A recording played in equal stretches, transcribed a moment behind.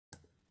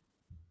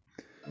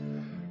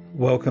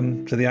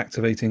Welcome to the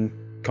Activating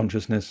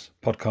Consciousness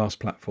podcast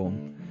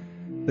platform.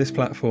 This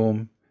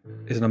platform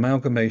is an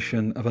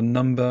amalgamation of a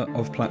number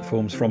of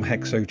platforms from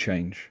Hexo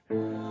Change,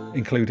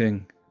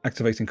 including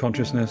Activating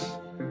Consciousness,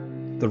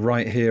 the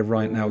Right Here,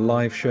 Right Now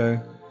live show,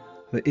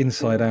 the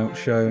Inside Out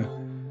show,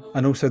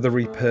 and also the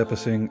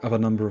repurposing of a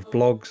number of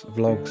blogs,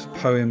 vlogs,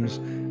 poems,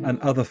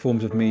 and other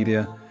forms of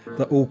media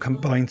that all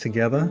combine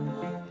together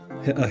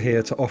are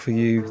here to offer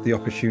you the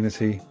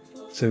opportunity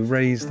to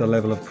raise the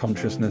level of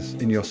consciousness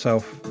in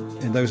yourself,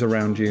 in those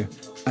around you,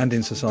 and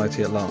in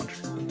society at large.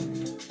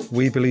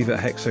 We believe at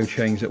Hexo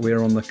Change that we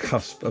are on the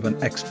cusp of an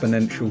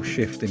exponential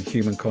shift in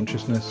human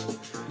consciousness,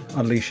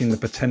 unleashing the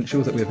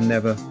potential that we have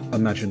never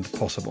imagined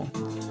possible.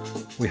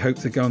 We hope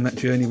to go on that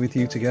journey with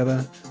you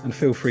together, and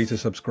feel free to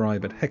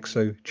subscribe at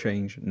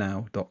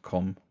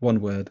hexochangenow.com,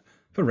 one word,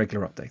 for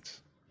regular updates.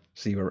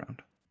 See you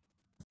around.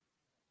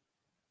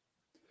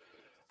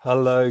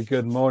 Hello,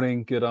 good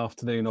morning, good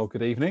afternoon, or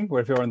good evening,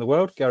 wherever you are in the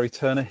world. Gary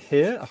Turner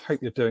here. I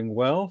hope you're doing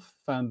well,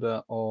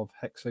 founder of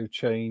Hexo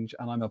Change,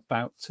 and I'm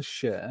about to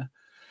share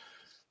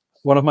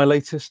one of my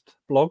latest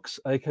blogs,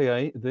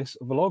 aka this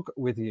vlog,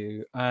 with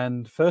you.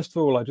 And first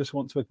of all, I just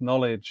want to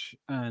acknowledge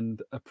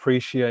and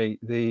appreciate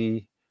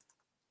the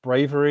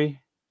bravery,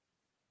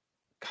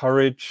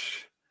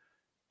 courage,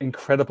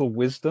 incredible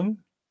wisdom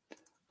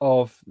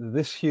of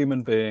this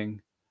human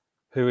being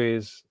who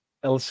is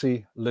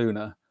Elsie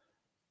Luna,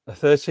 a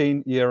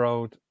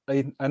 13-year-old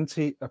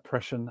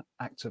anti-oppression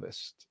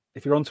activist.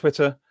 If you're on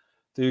Twitter,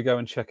 do go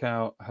and check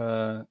out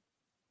the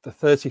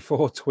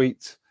 34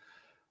 tweet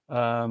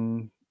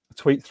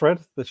thread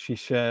that she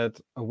shared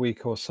a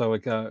week or so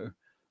ago.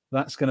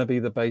 That's going to be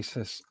the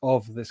basis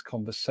of this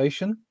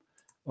conversation,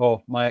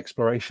 or my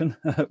exploration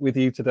with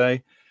you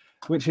today,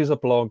 which is a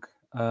blog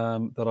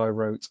that I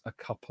wrote I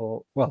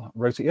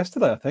wrote it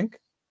yesterday, I think.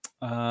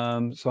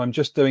 So I'm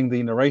just doing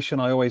the narration.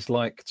 I always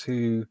like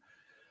to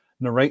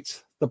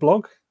narrate the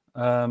blog.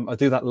 I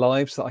do that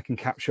live so that I can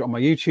capture it on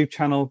my YouTube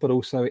channel, but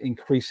also it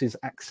increases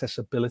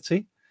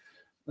accessibility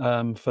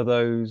for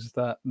those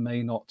that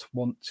may not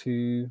want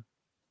to,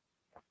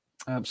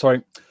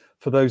 for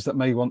those that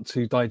may want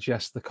to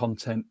digest the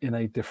content in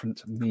a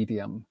different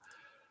medium.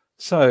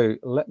 So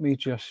let me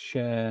just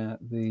share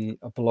the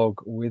blog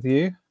with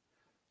you.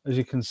 As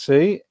you can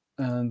see,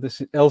 and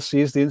this is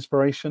Elsie is the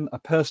inspiration, a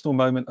personal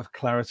moment of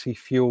clarity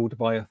fueled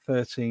by a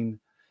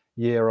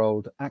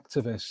 13-year-old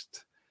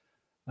activist.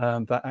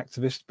 That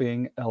activist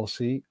being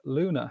Elsie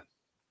Luna.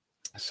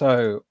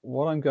 So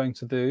what I'm going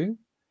to do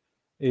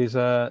is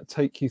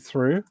take you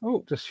through,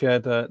 just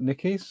shared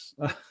Nikki's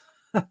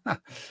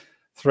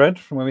thread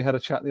from when we had a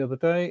chat the other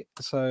day.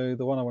 So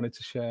the one I wanted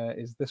to share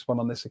is this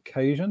one on this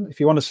occasion. If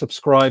you want to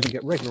subscribe and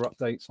get regular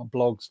updates on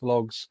blogs,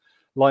 vlogs,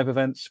 live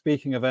events,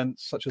 speaking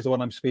events, such as the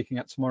one I'm speaking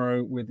at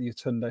tomorrow with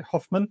Yetunde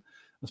Hoffman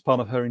as part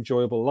of her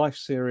Enjoyable Life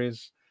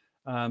series,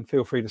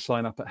 feel free to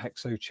sign up at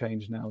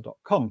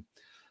hexochangenow.com.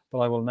 But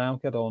I will now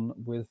get on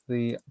with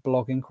the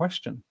blog in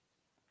question.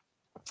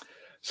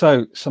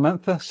 So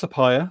Samantha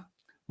Sapaya,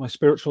 my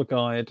spiritual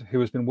guide, who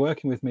has been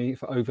working with me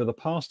for over the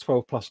past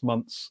 12 plus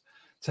months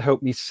to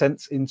help me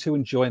sense into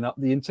and join up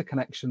the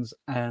interconnections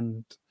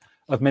and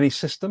of many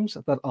systems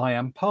that I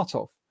am part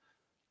of,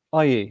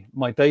 i.e.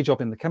 my day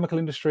job in the chemical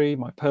industry,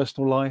 my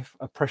personal life,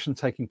 oppression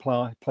taking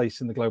place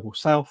in the global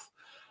south,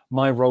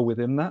 my role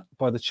within that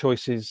by the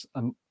choices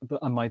and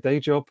my day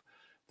job,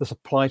 the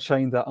supply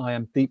chain that I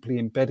am deeply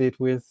embedded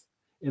with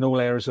in all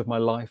areas of my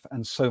life,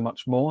 and so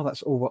much more.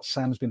 That's all what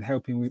Sam's been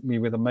helping me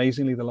with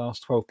amazingly the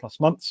last 12 plus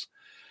months.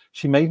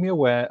 She made me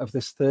aware of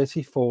this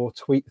 34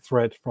 tweet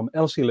thread from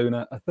Elsie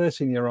Luna, a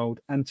 13-year-old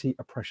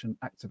anti-oppression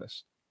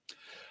activist.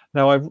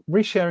 Now, I'm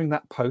resharing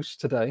that post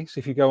today. So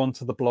if you go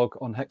onto the blog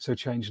on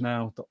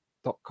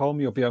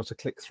hexochangenow.com, you'll be able to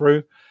click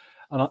through.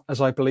 And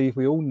as I believe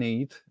we all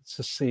need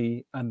to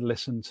see and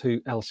listen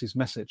to Elsie's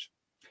message.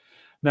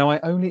 Now,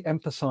 I only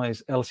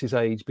emphasize Elsie's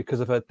age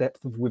because of her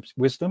depth of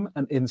wisdom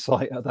and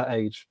insight at that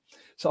age.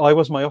 So I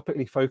was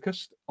myopically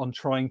focused on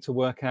trying to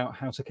work out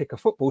how to kick a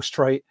football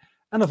straight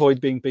and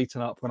avoid being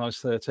beaten up when I was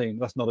 13.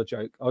 That's not a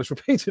joke. I was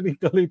repeatedly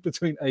bullied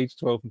between age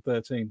 12 and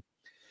 13.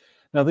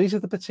 Now, these are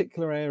the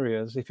particular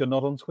areas, if you're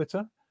not on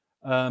Twitter,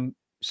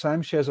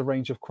 Sam shares a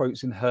range of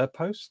quotes in her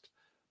post,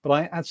 but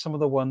I add some of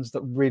the ones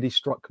that really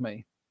struck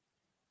me.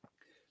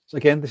 So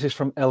again, this is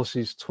from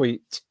Elsie's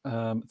tweet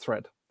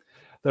thread.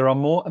 There are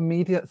more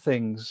immediate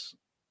things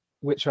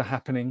which are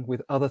happening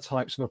with other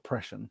types of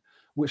oppression,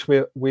 which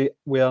we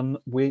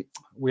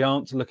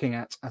aren't looking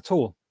at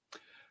all.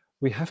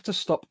 We have to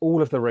stop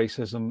all of the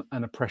racism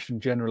and oppression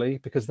generally,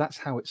 because that's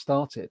how it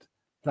started.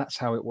 That's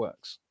how it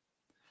works.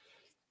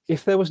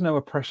 If there was no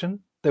oppression,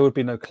 there would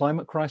be no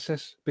climate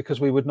crisis, because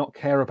we would not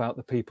care about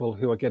the people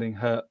who are getting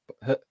hurt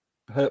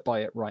by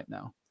it right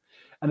now.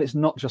 And it's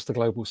not just the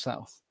global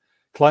south.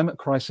 Climate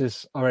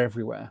crises are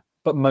everywhere,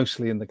 but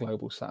mostly in the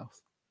global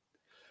south.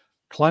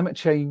 Climate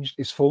change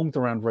is formed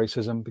around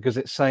racism because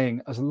it's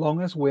saying, as long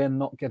as we're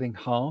not getting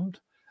harmed,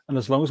 and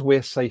as long as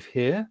we're safe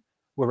here,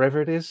 wherever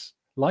it is,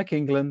 like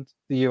England,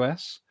 the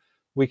US,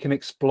 we can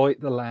exploit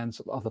the lands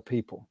of other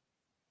people.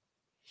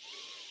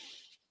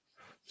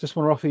 Just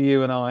want to offer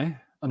you and I,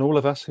 and all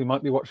of us who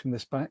might be watching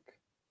this back,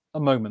 a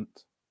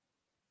moment.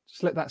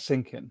 Just let that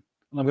sink in.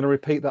 And I'm going to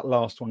repeat that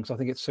last one because I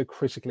think it's so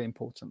critically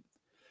important.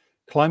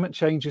 Climate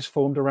change is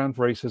formed around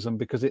racism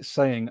because it's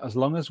saying, as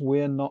long as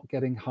we're not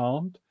getting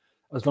harmed,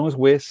 as long as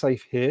we're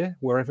safe here,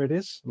 wherever it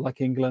is,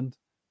 like England,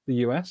 the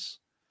US,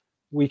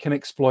 we can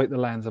exploit the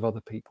lands of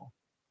other people.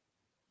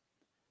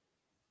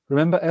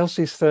 Remember,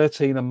 Elsie's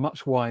 13 and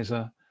much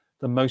wiser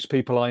than most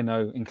people I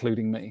know,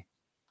 including me.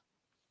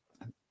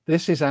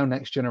 This is our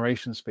next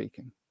generation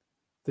speaking.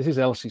 This is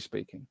Elsie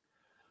speaking.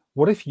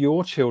 What if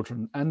your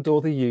children and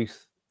or the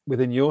youth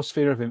within your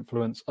sphere of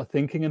influence are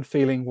thinking and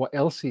feeling what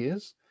Elsie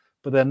is,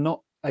 but they're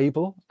not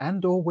able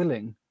and or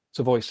willing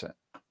to voice it?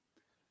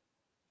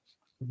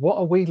 What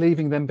are we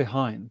leaving them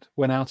behind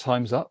when our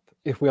time's up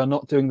if we are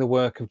not doing the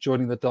work of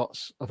joining the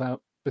dots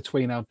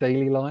between our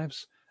daily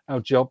lives, our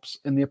jobs,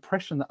 and the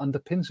oppression that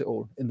underpins it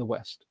all in the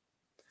West?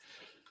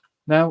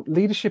 Now,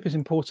 leadership is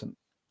important.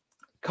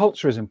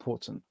 Culture is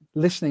important.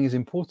 Listening is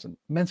important.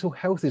 Mental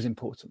health is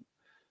important.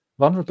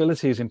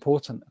 Vulnerability is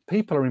important.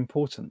 People are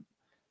important.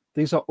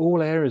 These are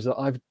all areas that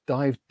I've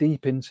dived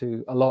deep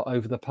into a lot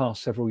over the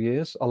past several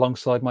years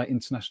alongside my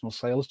international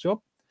sales job.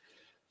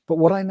 But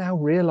what I now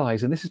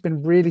realize, and this has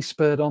been really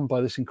spurred on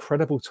by this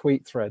incredible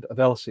tweet thread of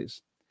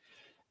Elsie's,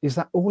 is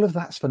that all of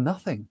that's for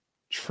nothing,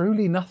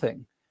 truly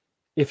nothing,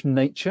 if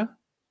nature,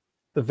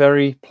 the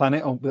very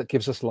planet that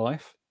gives us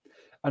life,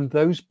 and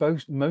those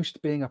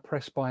most being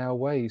oppressed by our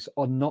ways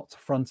are not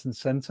front and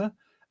center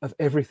of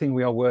everything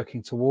we are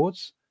working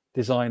towards,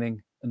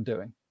 designing and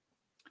doing.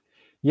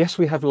 Yes,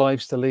 we have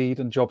lives to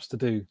lead and jobs to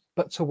do,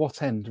 but to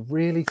what end?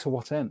 Really, to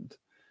what end?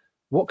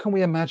 What can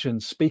we imagine,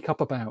 speak up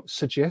about,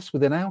 suggest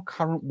within our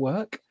current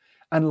work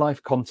and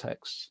life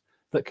contexts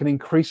that can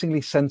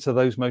increasingly center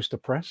those most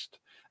oppressed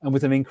and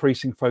with an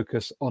increasing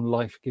focus on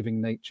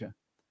life-giving nature?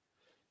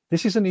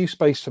 This is a new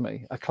space for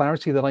me, a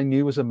clarity that I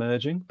knew was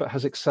emerging, but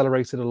has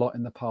accelerated a lot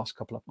in the past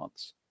couple of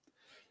months.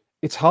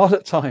 It's hard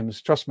at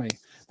times, trust me.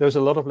 There's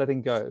a lot of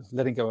letting go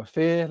of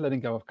fear, letting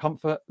go of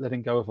comfort,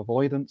 letting go of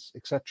avoidance,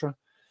 etc.,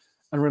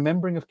 and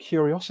remembering of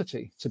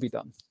curiosity to be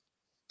done.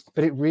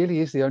 But it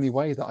really is the only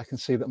way that I can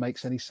see that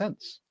makes any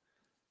sense.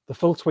 The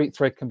full tweet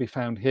thread can be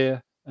found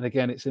here. And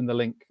again, it's in the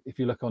link if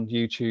you look on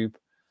YouTube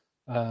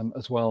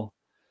as well.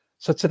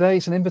 So today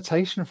is an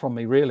invitation from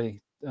me,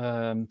 really,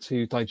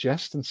 to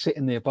digest and sit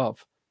in the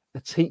above, a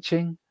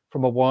teaching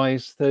from a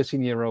wise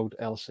 13-year-old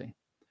Elsie.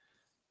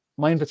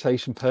 My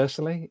invitation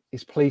personally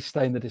is please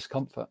stay in the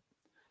discomfort.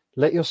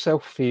 Let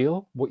yourself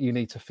feel what you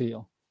need to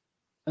feel,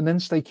 and then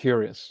stay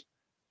curious.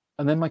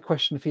 And then my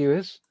question for you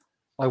is,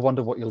 I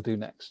wonder what you'll do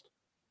next.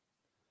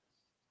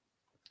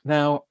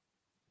 Now,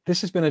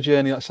 this has been a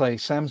journey, like I say,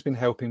 Sam's been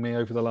helping me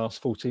over the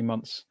last 14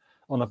 months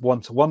on a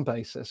one-to-one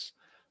basis.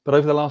 But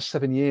over the last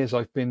 7 years,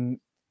 I've been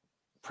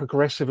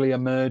progressively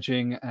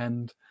emerging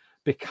and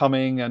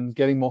becoming and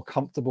getting more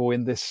comfortable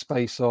in this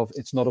space of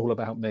it's not all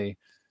about me.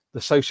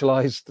 The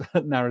socialized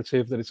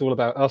narrative that it's all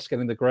about us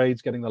getting the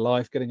grades, getting the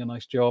life, getting a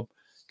nice job,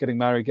 getting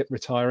married,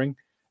 retiring.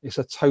 It's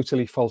a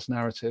totally false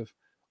narrative,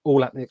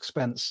 all at the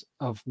expense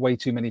of way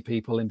too many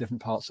people in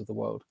different parts of the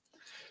world.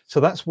 So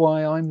that's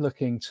why I'm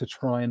looking to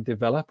try and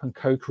develop and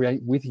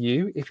co-create with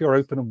you, if you're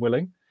open and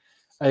willing,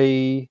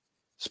 a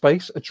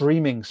space, a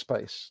dreaming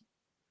space,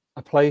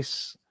 a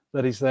place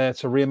that is there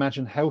to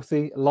reimagine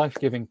healthy,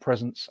 life-giving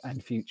presents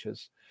and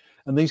futures.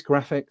 And these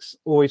graphics,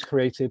 always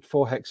created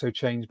for Hexo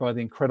Change by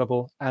the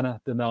incredible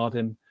Anna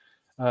Denardin,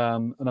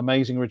 an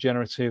amazing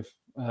regenerative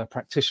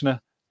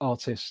practitioner,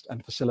 artist,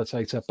 and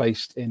facilitator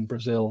based in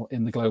Brazil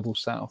in the global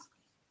south.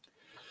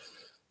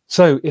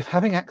 So if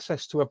having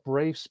access to a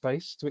brave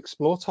space to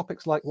explore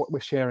topics like what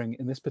we're sharing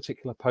in this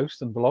particular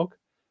post and blog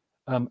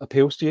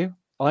appeals to you,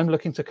 I'm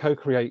looking to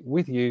co-create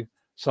with you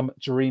some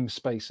dream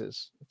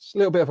spaces. It's a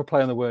little bit of a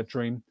play on the word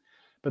dream,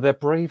 but they're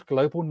brave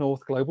global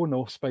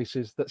north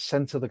spaces that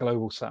center the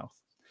global south.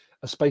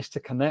 A space to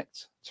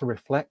connect, to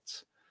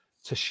reflect,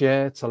 to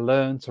share, to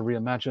learn, to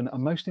reimagine,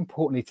 and most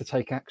importantly, to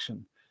take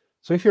action.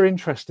 So if you're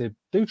interested,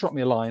 do drop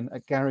me a line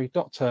at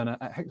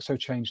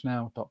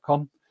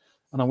gary.turner@hexochangenow.com.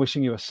 And I'm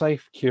wishing you a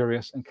safe,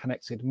 curious, and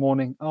connected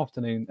morning,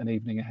 afternoon, and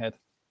evening ahead.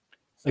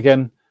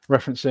 Again,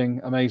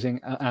 referencing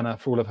amazing Anna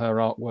for all of her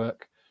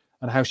artwork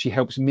and how she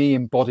helps me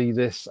embody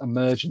this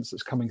emergence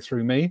that's coming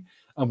through me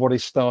and what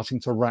is starting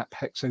to wrap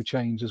Hexo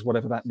Change as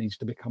whatever that needs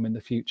to become in the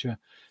future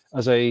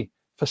as a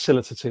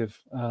facilitative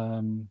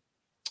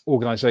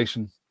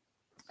organization.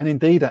 And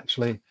indeed,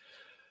 actually,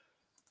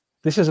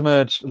 this has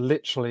emerged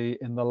literally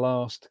in the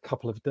last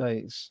couple of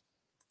days.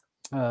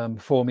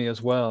 For me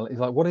as well, is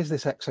like, what is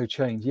this Hexo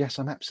Change? Yes,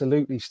 I'm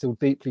absolutely still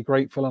deeply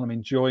grateful and I'm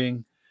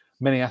enjoying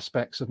many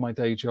aspects of my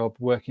day job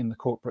working in the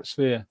corporate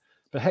sphere.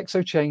 But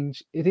Hexo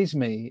Change, it is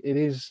me.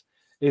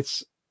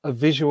 It's a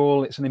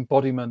visual, it's an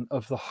embodiment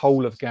of the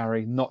whole of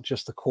Gary, not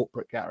just the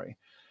corporate Gary.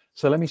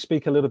 So let me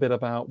speak a little bit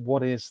about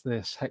what is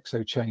this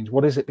Hexo Change?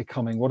 What is it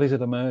becoming? What is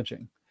it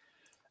emerging?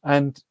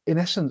 And in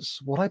essence,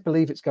 what I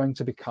believe it's going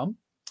to become,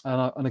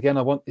 and again,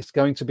 it's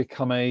going to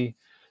become a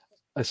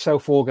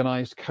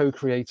self-organized,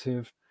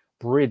 co-creative,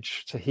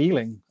 bridge to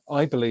healing,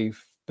 I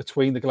believe,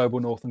 between the global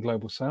north and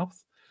global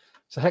south.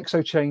 So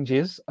HexoChange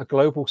is a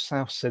global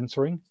south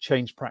centering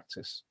change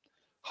practice,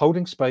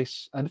 holding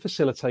space and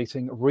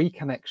facilitating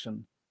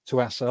reconnection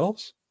to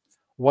ourselves,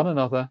 one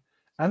another,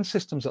 and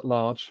systems at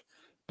large,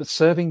 but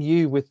serving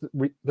you with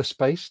the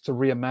space to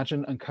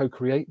reimagine and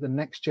co-create the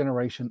next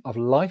generation of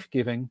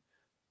life-giving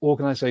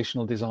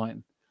organizational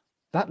design.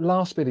 That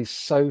last bit is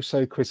so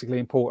critically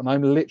important.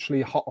 I'm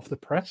literally hot off the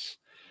press,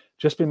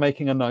 just been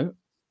making a note.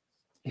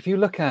 If you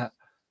look at,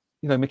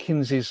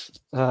 McKinsey's,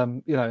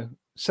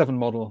 7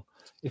 model,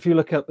 if you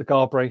look at the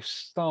Galbraith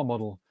STAR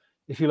model,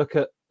 if you look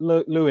at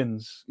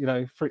Lewin's,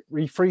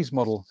 refreeze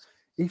model,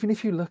 even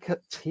if you look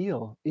at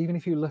Teal, even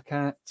if you look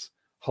at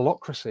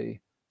holocracy,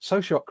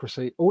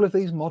 sociocracy, all of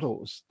these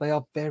models, they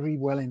are very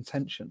well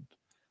intentioned.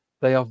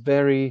 They are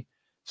very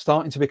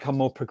starting to become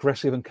more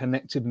progressive and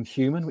connected and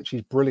human, which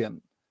is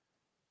brilliant.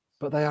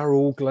 But they are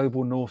all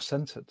global north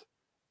centered.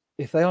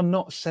 If they are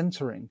not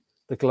centering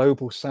the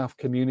global south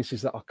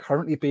communities that are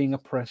currently being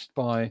oppressed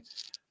by,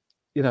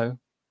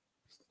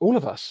 all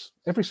of us,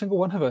 every single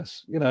one of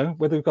us,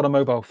 whether we've got a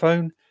mobile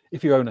phone,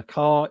 if you own a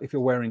car, if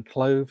you're wearing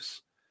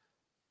clothes,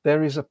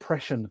 there is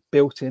oppression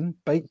baked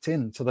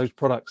into those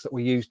products that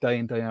we use day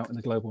in, day out in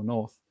the global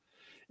north.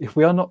 If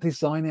we are not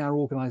designing our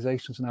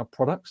organizations and our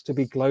products to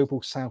be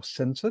global south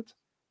centered,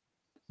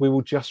 we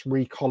will just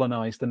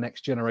recolonize the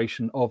next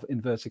generation of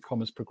inverted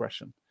commas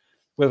progression,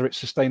 whether it's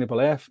sustainable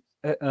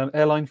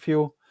airline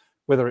fuel,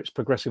 whether it's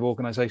progressive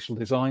organizational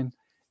design.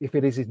 If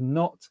it is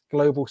not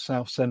global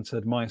south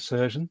centered, my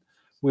assertion,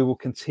 we will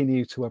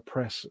continue to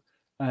oppress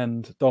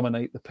and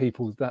dominate the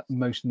people that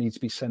most need to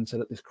be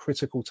centered at this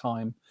critical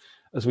time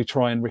as we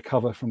try and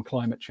recover from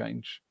climate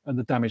change and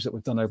the damage that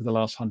we've done over the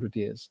last 100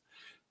 years.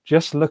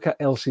 Just look at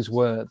Elsie's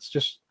words.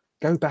 Just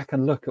go back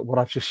and look at what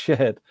I've just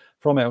shared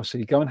from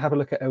Elsie. Go and have a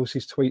look at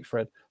Elsie's tweet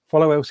thread.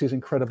 Follow Elsie's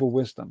incredible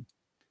wisdom.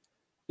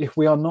 If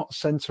we are not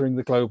centering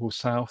the global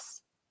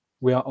south,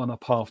 we are on a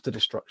path to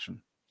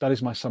destruction. That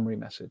is my summary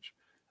message.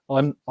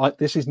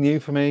 This is new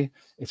for me.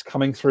 It's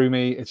coming through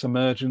me. It's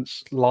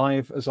emergence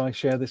live as I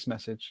share this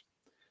message.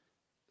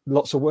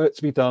 Lots of work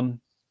to be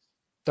done.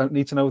 Don't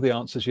need to know the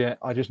answers yet.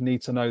 I just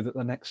need to know that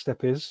the next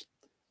step is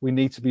we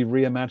need to be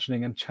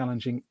reimagining and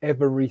challenging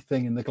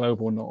everything in the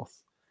global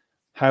north.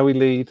 How we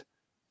lead,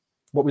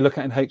 what we look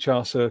at in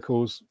HR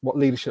circles, what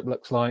leadership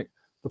looks like,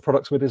 the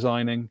products we're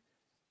designing,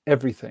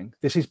 everything.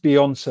 This is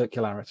beyond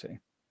circularity.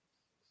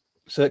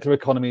 Circular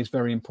economy is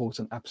very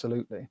important,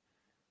 absolutely.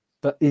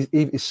 But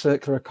is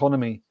circular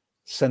economy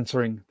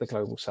centering the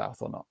global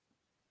south or not?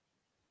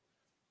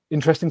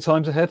 Interesting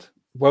times ahead.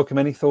 Welcome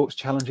any thoughts,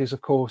 challenges,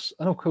 of course.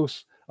 And of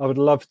course, I would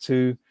love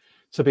to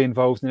be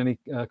involved in any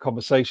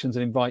conversations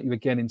and invite you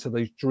again into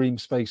those dream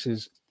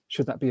spaces,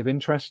 should that be of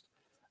interest.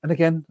 And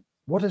again,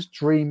 what does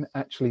dream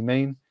actually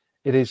mean?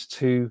 It is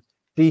to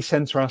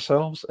decenter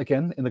ourselves,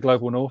 again, in the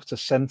global north, to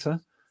center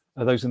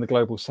those in the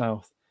global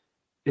south.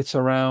 It's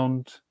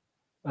around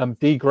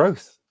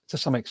degrowth to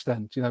some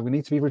extent. We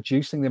need to be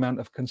reducing the amount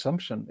of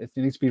consumption.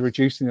 You need to be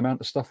reducing the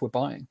amount of stuff we're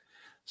buying.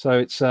 So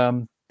it's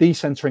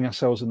decentering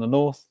ourselves in the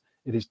north.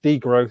 It is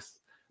degrowth.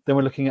 Then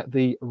we're looking at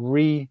the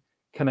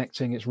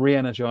reconnecting, it's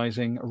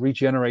re-energizing,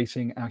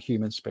 regenerating our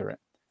human spirit.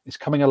 It's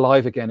coming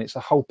alive again. It's a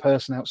whole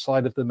person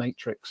outside of the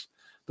matrix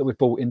that we've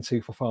bought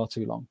into for far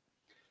too long.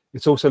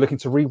 It's also looking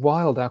to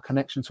rewild our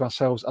connection to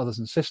ourselves, others,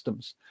 and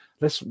systems.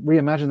 Let's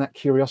reimagine that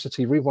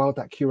curiosity, rewild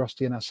that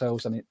curiosity in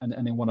ourselves and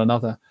in one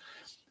another.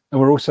 And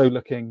we're also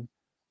looking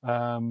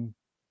to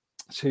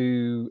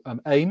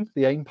aim.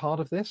 The aim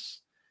part of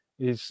this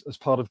is, as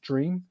part of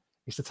dream,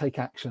 is to take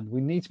action. We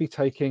need to be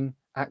taking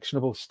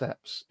actionable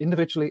steps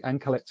individually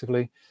and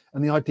collectively.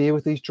 And the idea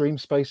with these dream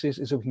spaces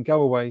is that we can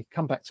go away,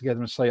 come back together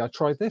and say, I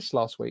tried this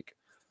last week,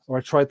 or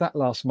I tried that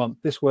last month.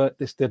 This worked,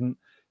 this didn't.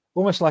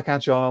 Almost like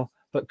agile,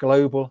 but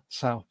global,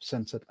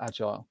 south-centered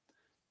agile.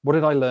 What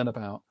did I learn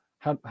about?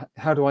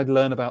 How do I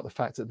learn about the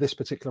fact that this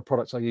particular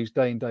product I use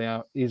day in, day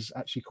out is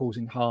actually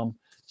causing harm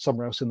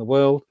somewhere else in the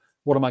world?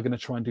 What am I going to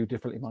try and do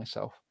differently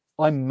myself?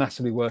 I'm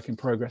massively work in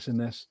progress in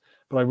this,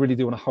 but I really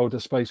do want to hold a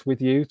space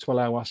with you to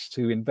allow us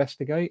to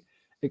investigate,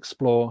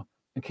 explore,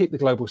 and keep the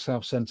global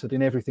south centered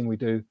in everything we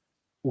do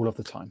all of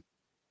the time.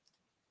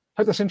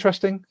 Hope that's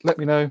interesting. Let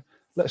me know.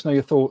 Let us know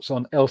your thoughts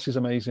on Elsie's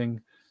amazing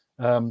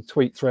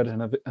tweet thread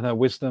and her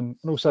wisdom.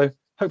 And also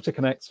hope to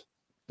connect.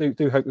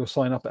 Do hope you'll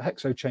sign up at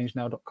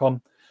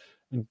hexochangenow.com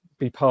and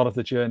be part of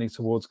the journey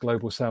towards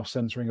global south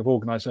centering of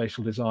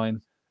organizational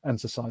design and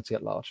society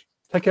at large.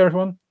 Take care,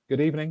 everyone.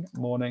 Good evening,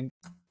 morning.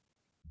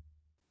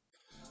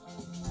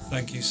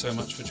 Thank you so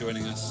much for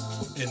joining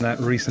us in that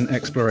recent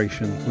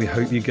exploration. We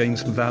hope you gained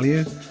some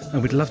value,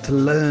 and we'd love to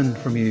learn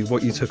from you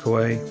what you took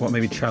away, what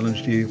maybe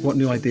challenged you, what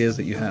new ideas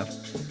that you have.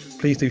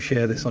 Please do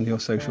share this on your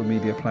social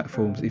media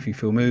platforms if you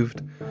feel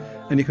moved.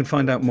 And you can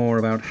find out more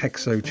about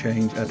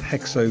HexoChange at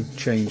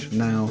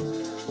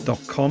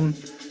hexochangenow.com,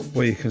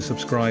 where you can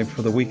subscribe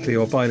for the weekly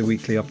or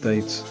bi-weekly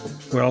updates,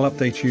 where I'll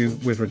update you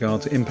with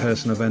regard to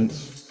in-person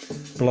events,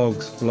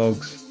 blogs,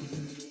 vlogs,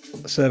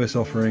 service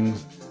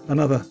offerings, and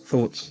other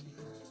thoughts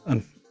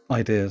and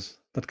ideas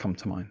that come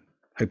to mind.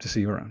 Hope to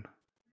see you around.